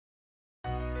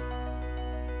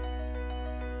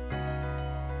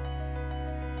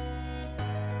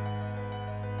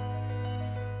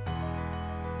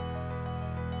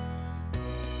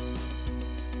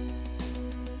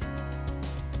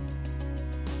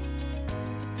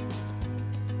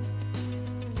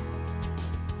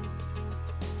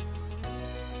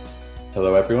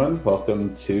Hello, everyone.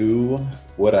 Welcome to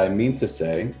What I Mean to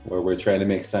Say, where we're trying to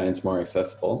make science more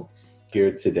accessible.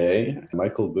 Here today,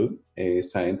 Michael Boot, a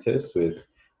scientist with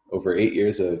over 8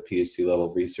 years of PhD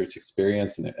level research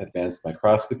experience in advanced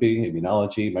microscopy,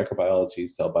 immunology, microbiology,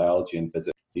 cell biology, and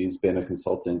physics. He's been a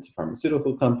consultant to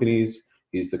pharmaceutical companies.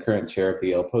 He's the current chair of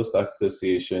the Yale Postdoc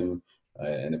Association,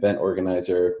 an event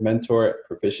organizer, mentor,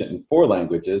 proficient in 4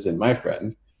 languages, and my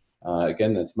friend.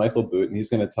 Again, that's Michael Boot, and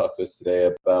he's going to talk to us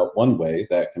today about one way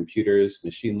that computers,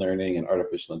 machine learning, and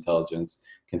artificial intelligence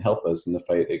can help us in the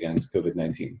fight against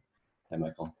COVID-19. Hi,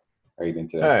 Michael. How are you doing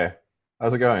today? Hey,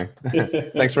 how's it going?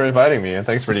 Thanks for inviting me and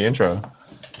thanks for the intro.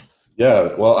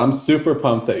 Yeah, well, I'm super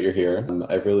pumped that you're here.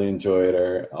 I've really enjoyed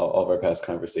all of our past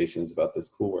conversations about this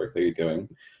cool work that you're doing.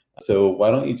 So why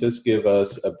don't you just give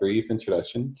us a brief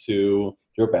introduction to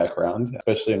your background,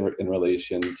 especially in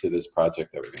relation to this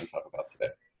project that we're going to talk about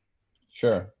today?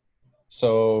 Sure.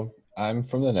 So I'm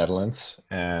from the Netherlands,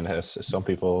 and as some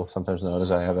people sometimes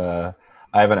notice, I have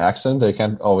an accent. They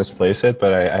can't always place it,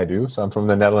 but I do. So I'm from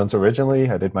the Netherlands originally.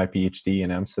 I did my PhD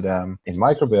in Amsterdam in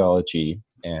microbiology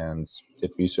and did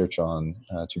research on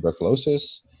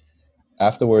tuberculosis.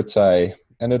 Afterwards, I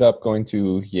ended up going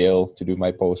to Yale to do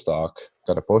my postdoc,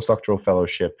 got a postdoctoral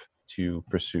fellowship to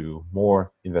pursue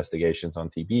more investigations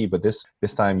on TB, but this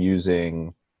time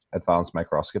using advanced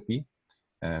microscopy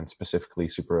and specifically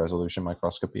super resolution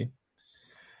microscopy.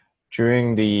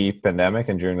 During the pandemic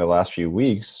and during the last few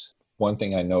weeks, one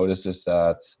thing I noticed is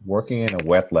that working in a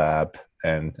wet lab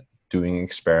and doing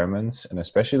experiments, and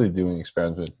especially doing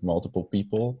experiments with multiple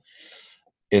people,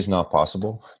 is not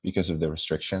possible because of the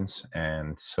restrictions.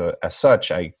 And so as such,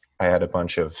 I had a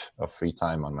bunch of free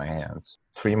time on my hands.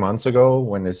 3 months ago,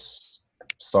 when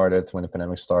the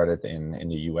pandemic started in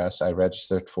the US, I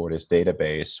registered for this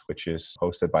database, which is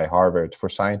hosted by Harvard for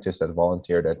scientists that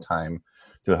volunteered their time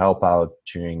to help out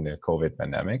during the COVID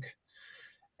pandemic.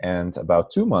 And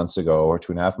about 2 months ago, or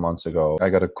 2.5 months ago,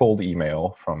 I got a cold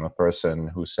email from a person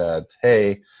who said,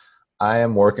 "Hey, I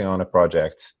am working on a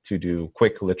project to do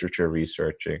quick literature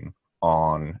researching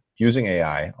on using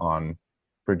AI on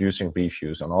producing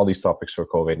reviews on all these topics for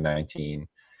COVID-19.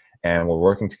 And we're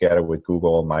working together with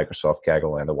Google, Microsoft,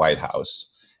 Kaggle, and the White House.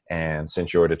 And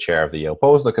since you're the chair of the Yale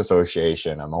Postdoc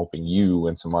Association, I'm hoping you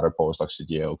and some other postdocs at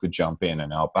Yale could jump in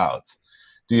and help out.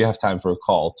 Do you have time for a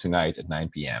call tonight at 9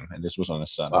 p.m.?" And this was on a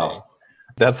Sunday. Wow.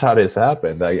 That's how this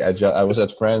happened. I was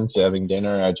at friends having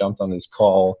dinner. I jumped on this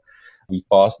call. We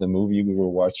paused the movie we were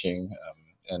watching,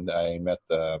 and I met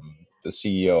the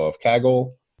CEO of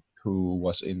Kaggle, who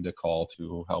was in the call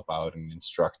to help out and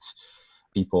instruct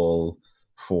people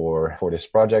for this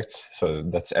project. So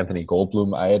that's Anthony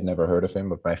Goldbloom. I had never heard of him,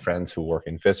 but my friends who work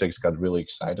in physics got really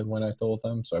excited when I told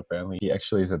them. So apparently he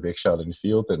actually is a big shot in the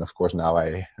field. And of course, now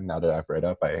that I've read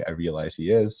up, I realize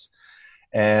he is.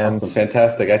 And Awesome.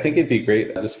 Fantastic. I think it'd be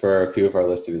great just for a few of our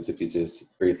listeners if you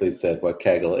just briefly said what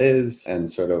Kaggle is and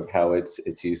sort of how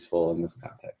it's useful in this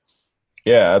context.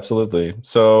 yeah, absolutely.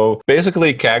 So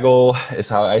basically, Kaggle is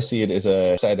how I see it, is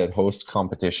a site that hosts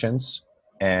competitions.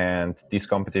 And these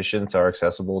competitions are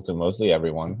accessible to mostly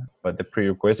everyone. But the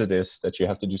prerequisite is that you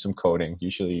have to do some coding,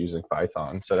 usually using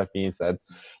Python. So that means that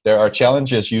there are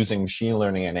challenges using machine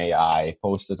learning and AI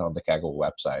posted on the Kaggle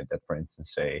website that, for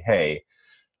instance, say, hey,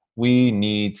 we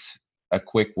need a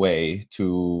quick way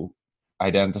to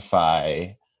identify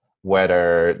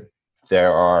whether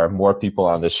there are more people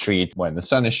on the street when the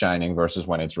sun is shining versus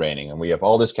when it's raining. And we have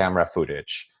all this camera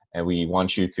footage, and we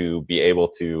want you to be able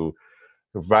to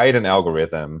write an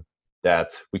algorithm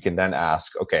that we can then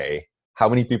ask, okay, how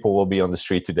many people will be on the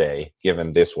street today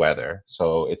given this weather?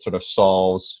 So it sort of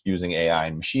solves, using AI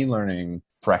and machine learning,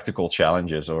 practical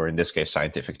challenges, or in this case,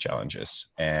 scientific challenges.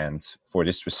 And for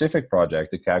this specific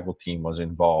project, the Kaggle team was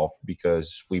involved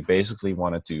because we basically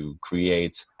wanted to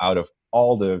create, out of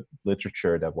all the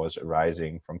literature that was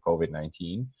arising from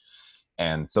COVID-19,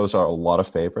 and those are a lot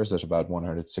of papers. There's about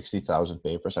 160,000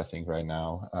 papers, I think, right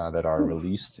now that are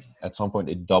released. At some point,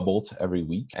 it doubled every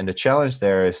week. And the challenge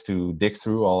there is to dig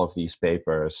through all of these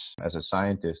papers as a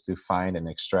scientist to find and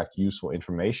extract useful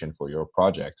information for your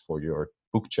project, for your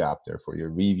book chapter, for your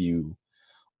review,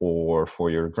 or for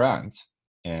your grant.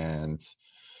 And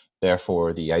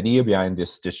therefore, the idea behind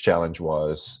this challenge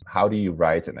was, how do you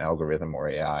write an algorithm or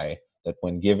AI that,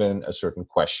 when given a certain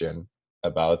question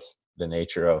about the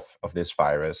nature of this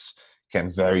virus,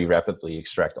 can very rapidly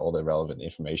extract all the relevant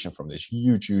information from this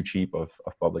huge heap of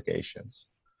publications.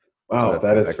 So Wow, that's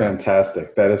that the is background.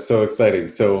 fantastic. That is so exciting.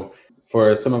 So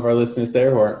for some of our listeners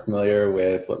there who aren't familiar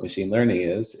with what machine learning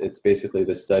is, it's basically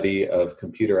the study of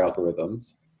computer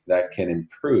algorithms that can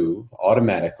improve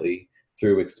automatically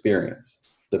through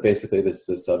experience. So basically, this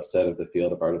is a subset of the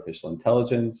field of artificial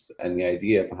intelligence. And the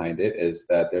idea behind it is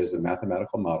that there's a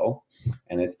mathematical model,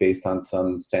 and it's based on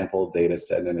some sample data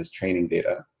set known as training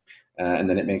data. And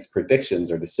then it makes predictions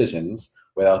or decisions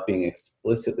without being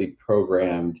explicitly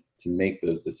programmed to make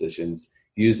those decisions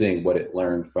using what it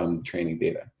learned from training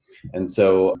data. And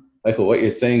so, Michael, what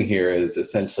you're saying here is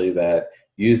essentially that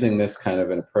using this kind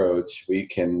of an approach, we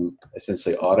can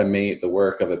essentially automate the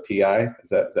work of a PI. Is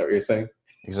that what you're saying?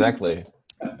 Exactly.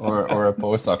 Or a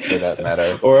postdoc for that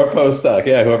matter. Or a postdoc,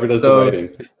 yeah, whoever does the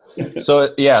writing.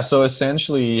 So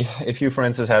essentially, if you, for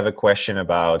instance, have a question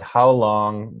about how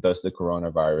long does the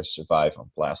coronavirus survive on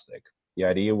plastic, the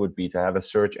idea would be to have a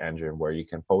search engine where you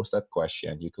can post that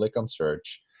question, you click on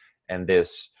search, and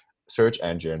this search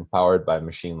engine powered by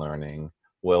machine learning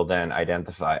will then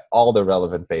identify all the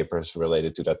relevant papers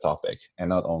related to that topic. And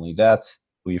not only that,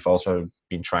 we've also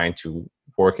been trying to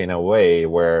work in a way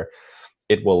where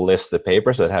it will list the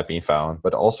papers that have been found,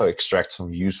 but also extract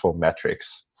some useful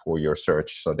metrics for your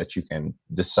search so that you can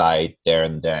decide there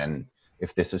and then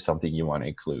if this is something you want to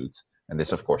include. And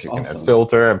this, of course, you can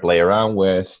filter and play around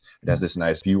with. It has this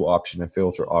nice view option and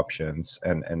filter options.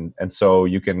 And so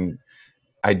you can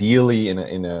ideally,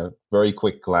 in a very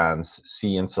quick glance,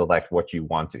 see and select what you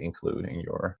want to include in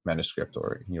your manuscript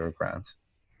or in your grant.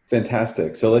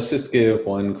 Fantastic. So let's just give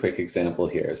one quick example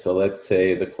here. So let's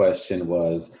say the question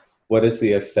was, what is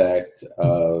the effect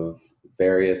of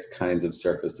various kinds of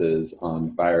surfaces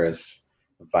on virus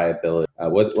viability?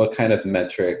 What kind of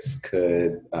metrics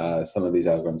could some of these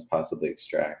algorithms possibly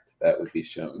extract that would be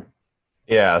shown?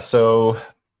 Yeah, so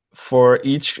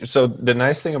the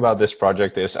nice thing about this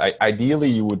project is ideally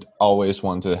you would always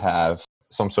want to have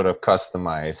some sort of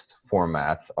customized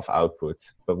format of output.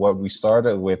 But what we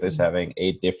started with is having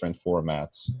 8 different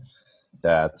formats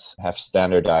that have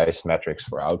standardized metrics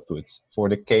for output. For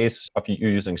the case of you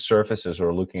using surfaces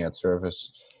or looking at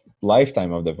surface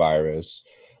lifetime of the virus,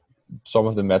 some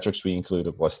of the metrics we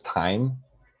included was time.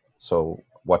 So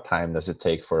what time does it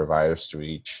take for a virus to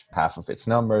reach half of its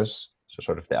numbers? So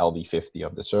sort of the LD50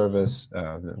 of the surface,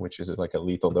 which is like a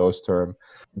lethal dose term.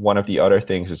 One of the other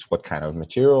things is what kind of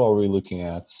material are we looking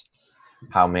at?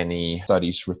 How many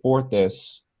studies report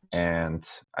this? And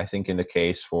I think in the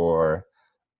case for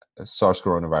SARS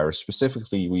coronavirus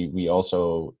specifically, we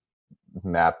also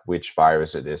map which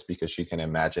virus it is, because you can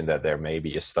imagine that there may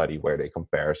be a study where they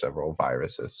compare several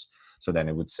viruses. So then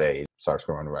it would say SARS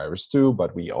coronavirus 2,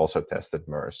 but we also tested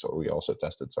MERS, or we also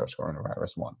tested SARS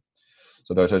coronavirus 1.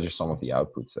 So those are just some of the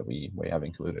outputs that we have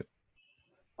included.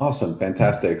 Awesome,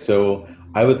 fantastic. So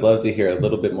I would love to hear a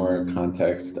little bit more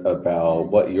context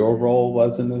about what your role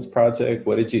was in this project.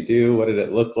 What did you do? What did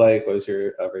it look like? What was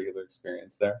your regular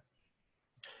experience there?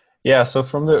 Yeah, so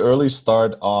from the early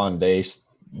start on,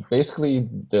 basically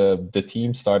the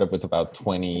team started with about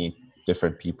 20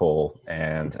 different people.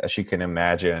 And as you can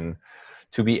imagine,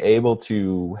 to be able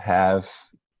to have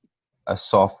a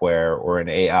software or an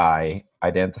AI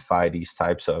identify these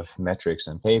types of metrics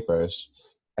and papers,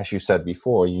 as you said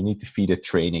before, you need to feed it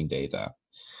training data.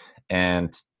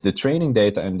 And the training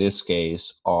data in this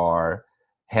case are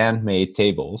handmade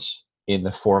tables in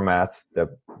the format that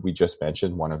we just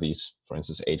mentioned, one of these, for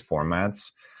instance, 8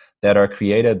 formats that are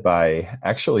created by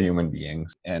actual human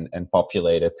beings and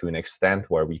populated to an extent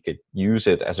where we could use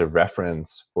it as a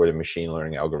reference for the machine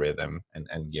learning algorithm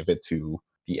and give it to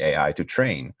the AI to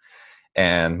train.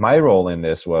 And my role in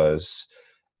this was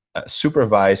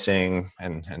supervising,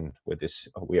 and with this,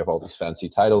 we have all these fancy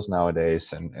titles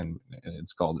nowadays, and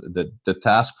it's called the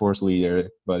task force leader,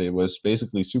 but it was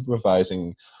basically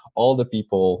supervising all the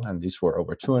people, and these were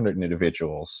over 200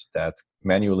 individuals that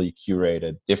manually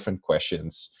curated different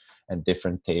questions and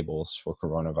different tables for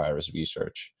coronavirus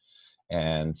research.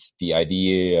 And the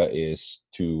idea is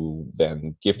to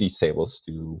then give these tables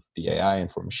to the AI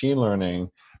and for machine learning.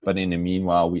 But in the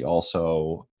meanwhile, we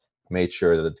also made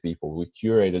sure that the people who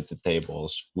curated the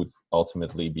tables would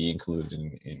ultimately be included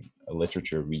in a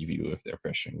literature review if their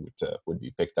question would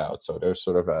be picked out. So there's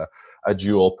sort of a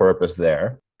dual purpose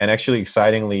there. And actually,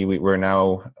 excitingly, we're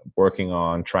now working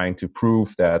on trying to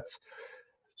prove that,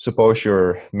 suppose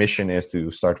your mission is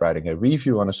to start writing a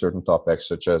review on a certain topic,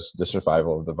 such as the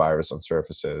survival of the virus on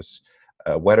surfaces,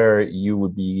 whether you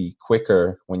would be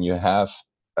quicker when you have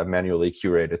a manually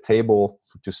curated table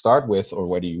to start with, or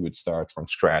whether you would start from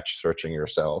scratch searching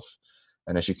yourself.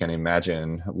 And as you can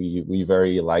imagine, we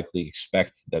very likely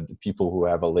expect that the people who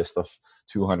have a list of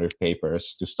 200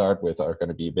 papers to start with are going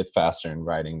to be a bit faster in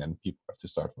writing than people who have to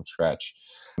start from scratch.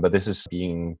 But this is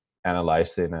being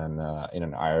analyzed in an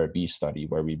IRB study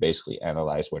where we basically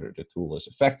analyze whether the tool is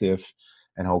effective.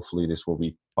 And hopefully this will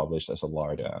be published as a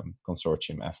large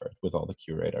consortium effort with all the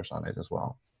curators on it as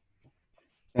well.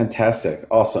 Fantastic.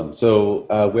 Awesome. So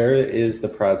where is the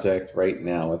project right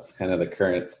now? What's kind of the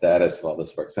current status of all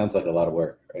this work? Sounds like a lot of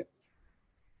work, right?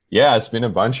 Yeah, it's been a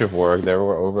bunch of work. There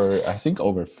were I think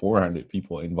over 400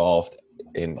 people involved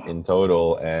in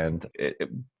total. And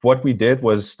what we did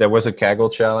was there was a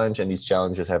Kaggle challenge, and these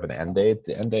challenges have an end date.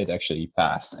 The end date actually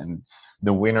passed, and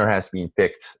the winner has been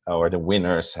picked, or the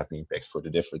winners have been picked for the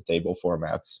different table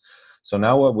formats. So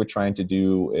now what we're trying to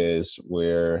do is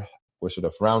we're sort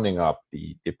of rounding up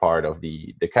the part of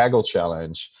the Kaggle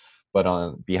challenge, but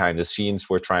on behind the scenes,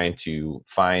 we're trying to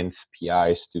find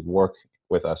PIs to work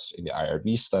with us in the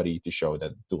IRB study to show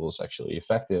that the tool is actually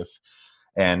effective,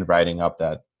 and writing up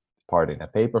that part in a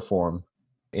paper form.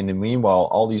 In the meanwhile,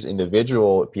 all these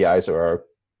individual PIs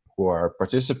who are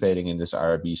participating in this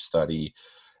IRB study,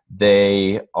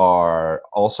 they are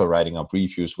also writing up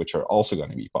reviews, which are also going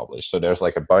to be published. So there's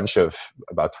like a bunch of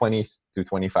about 20 to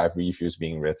 25 reviews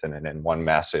being written, and then one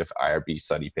massive IRB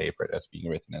study paper that's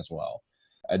being written as well.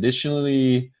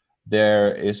 Additionally,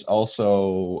 there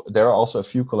are also a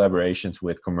few collaborations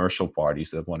with commercial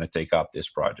parties that want to take up this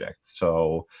project.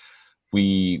 So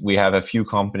we have a few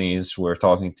companies we're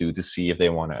talking to see if they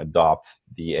want to adopt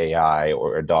the AI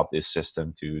or adopt this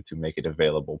system to make it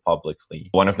available publicly.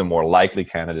 One of the more likely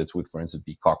candidates would, for instance,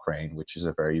 be Cochrane, which is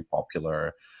a very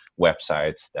popular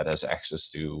website that has access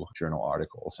to journal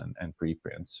articles and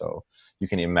preprints. So you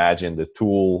can imagine the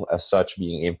tool as such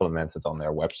being implemented on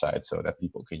their website so that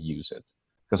people can use it.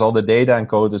 Because all the data and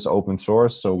code is open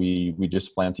source, so we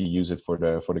just plan to use it for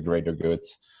the greater good.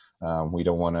 We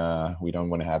don't want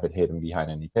to have it hidden behind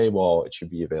any paywall. It should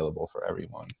be available for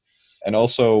everyone. And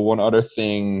also, one other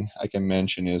thing I can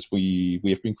mention is we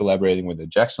have been collaborating with the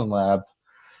Jackson Lab,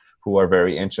 who are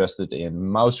very interested in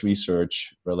mouse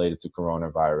research related to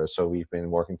coronavirus. So we've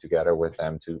been working together with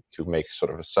them to make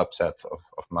sort of a subset of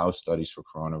mouse studies for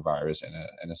coronavirus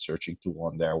and a searching tool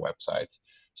on their website.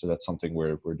 So that's something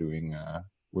we're doing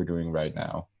right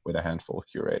now with a handful of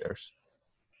curators.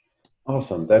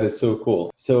 Awesome. That is so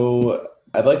cool. So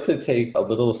I'd like to take a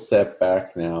little step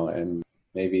back now and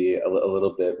maybe a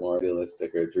little bit more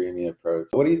realistic or dreamy approach.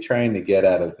 What are you trying to get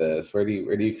out of this? Where do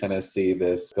you kind of see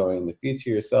this going in the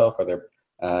future yourself? Are there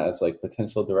as like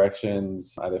potential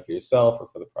directions either for yourself or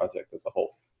for the project as a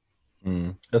whole?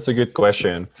 That's a good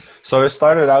question. So I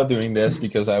started out doing this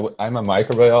because I'm a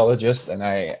microbiologist, and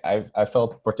I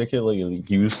felt particularly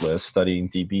useless studying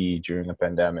TB during a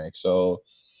pandemic. So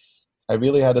I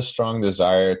really had a strong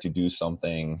desire to do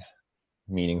something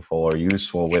meaningful or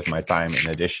useful with my time in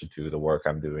addition to the work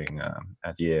I'm doing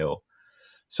at Yale.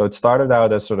 So it started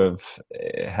out as sort of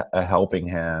a helping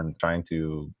hand, trying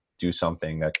to do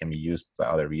something that can be used by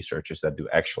other researchers that do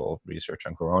actual research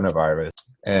on coronavirus.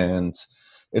 And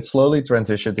it slowly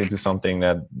transitioned into something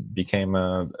that became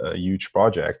a huge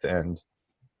project. And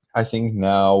I think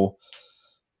now,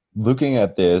 looking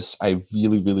at this, I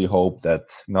really, really hope that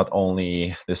not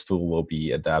only this tool will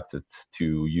be adapted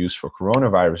to use for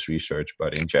coronavirus research,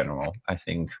 but in general. I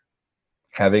think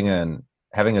having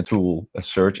a tool, a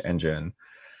search engine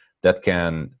that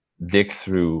can dig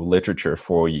through literature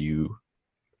for you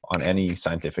on any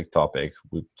scientific topic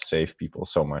would save people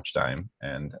so much time.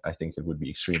 And I think it would be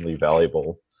extremely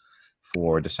valuable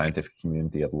for the scientific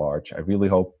community at large. I really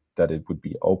hope that it would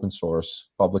be open source,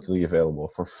 publicly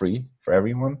available for free for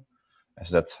everyone, as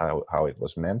that's how it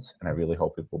was meant. And I really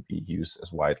hope it will be used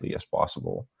as widely as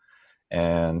possible.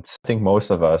 And I think most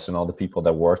of us and all the people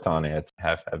that worked on it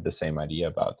have the same idea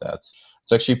about that.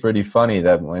 It's actually pretty funny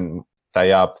that when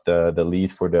Tayyab, the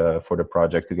lead for the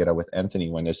project, together with Anthony,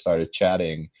 when they started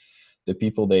chatting, the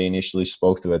people they initially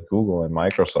spoke to at Google and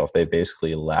Microsoft, they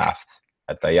basically laughed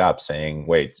at Tayyab, saying,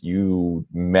 wait, you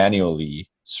manually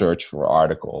search for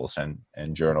articles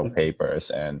and journal papers,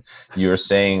 and you're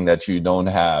saying that you don't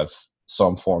have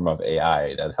some form of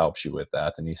AI that helps you with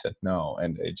that? And he said no,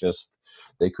 and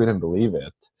they couldn't believe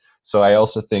it. So I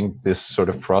also think this sort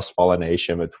of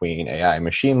cross-pollination between AI and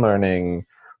machine learning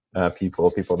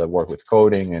people that work with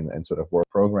coding and sort of work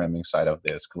programming side of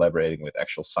this, collaborating with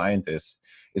actual scientists,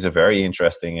 is a very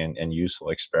interesting and useful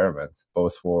experiment,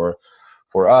 both for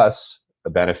us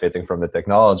benefiting from the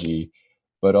technology,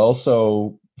 but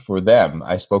also for them.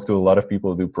 I spoke to a lot of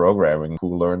people who do programming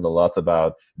who learned a lot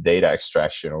about data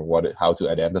extraction or how to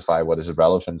identify what is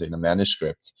relevant in a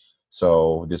manuscript.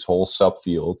 So this whole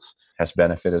subfield has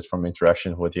benefited from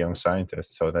interaction with young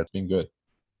scientists. So that's been good.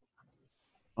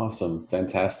 Awesome.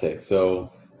 Fantastic.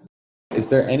 So is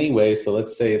there any way, so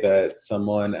let's say that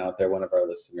someone out there, one of our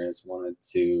listeners, wanted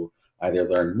to either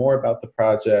learn more about the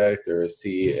project or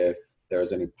see if there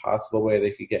was any possible way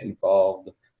they could get involved,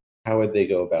 how would they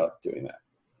go about doing that?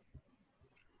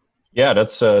 Yeah,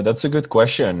 that's a good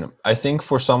question. I think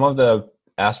for some of the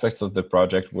aspects of the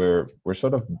project, we're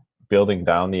sort of building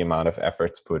down the amount of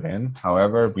efforts put in.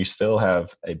 However, we still have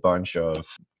a bunch of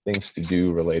things to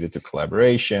do related to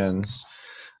collaborations.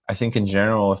 I think in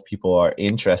general, if people are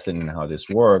interested in how this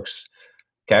works,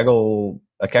 a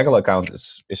Kaggle account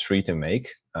is free to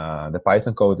make. The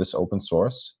Python code is open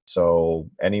source, so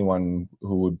anyone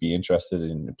who would be interested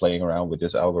in playing around with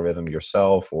this algorithm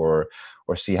yourself or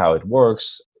see how it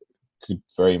works could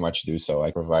very much do so. I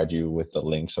provide you with the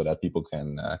link so that people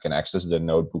can access the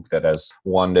notebook that has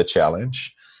won the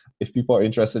challenge. If people are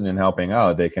interested in helping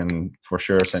out, they can for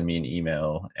sure send me an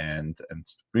email and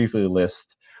briefly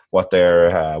list what their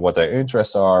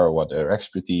interests are, what their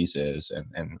expertise is,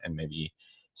 and maybe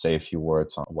say a few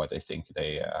words on what they think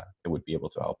they would be able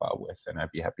to help out with. And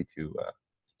I'd be happy to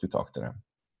talk to them.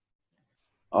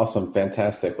 Awesome,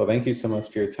 fantastic. Well, thank you so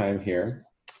much for your time here.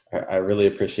 I really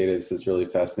appreciate it. This is really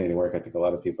fascinating work. I think a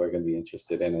lot of people are going to be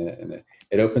interested in it. And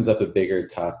it opens up a bigger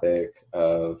topic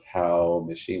of how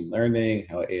machine learning,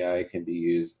 how AI can be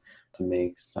used to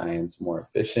make science more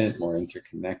efficient, more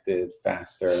interconnected,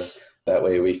 faster. That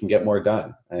way we can get more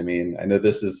done. I mean, I know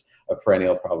this is a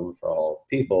perennial problem for all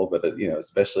people, but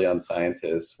especially on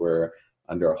scientists, we're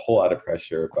under a whole lot of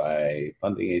pressure by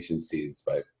funding agencies,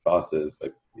 by bosses, by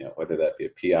whether that be a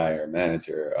PI or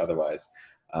manager or otherwise.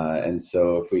 And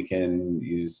so if we can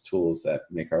use tools that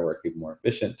make our work even more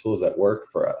efficient, tools that work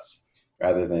for us,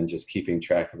 rather than just keeping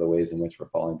track of the ways in which we're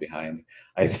falling behind,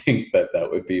 I think that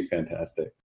would be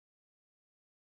fantastic.